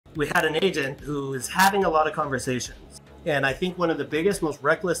we had an agent who is having a lot of conversations. And I think one of the biggest, most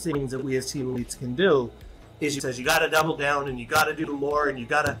reckless things that we as team leads can do is he says, you got to double down and you got to do more and you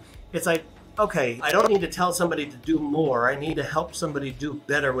got to, it's like, okay, I don't need to tell somebody to do more. I need to help somebody do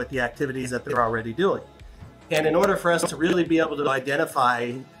better with the activities that they're already doing. And in order for us to really be able to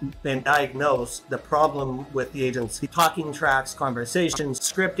identify and diagnose the problem with the agent's talking tracks, conversations,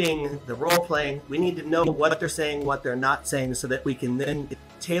 scripting, the role playing, we need to know what they're saying, what they're not saying, so that we can then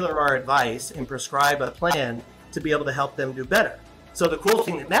tailor our advice and prescribe a plan to be able to help them do better. So the cool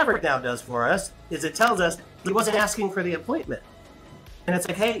thing that Maverick now does for us is it tells us he wasn't asking for the appointment. And it's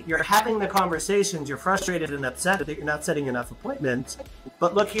like, hey, you're having the conversations, you're frustrated and upset that you're not setting enough appointments.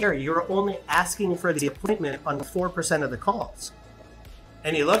 But look here, you're only asking for the appointment on 4% of the calls.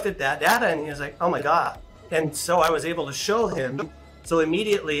 And he looked at that data and he was like, oh my God. And so I was able to show him. So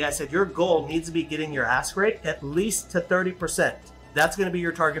immediately I said, your goal needs to be getting your ask rate at least to 30%. That's going to be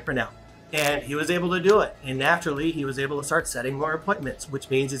your target for now. And he was able to do it. And naturally, he was able to start setting more appointments, which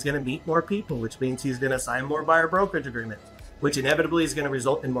means he's going to meet more people, which means he's going to sign more buyer brokerage agreements, which inevitably is going to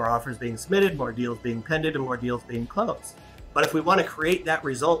result in more offers being submitted, more deals being pended, and more deals being closed. But if we want to create that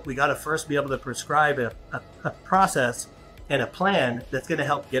result, we got to first be able to prescribe a process and a plan that's going to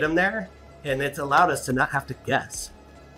help get them there. And it's allowed us to not have to guess.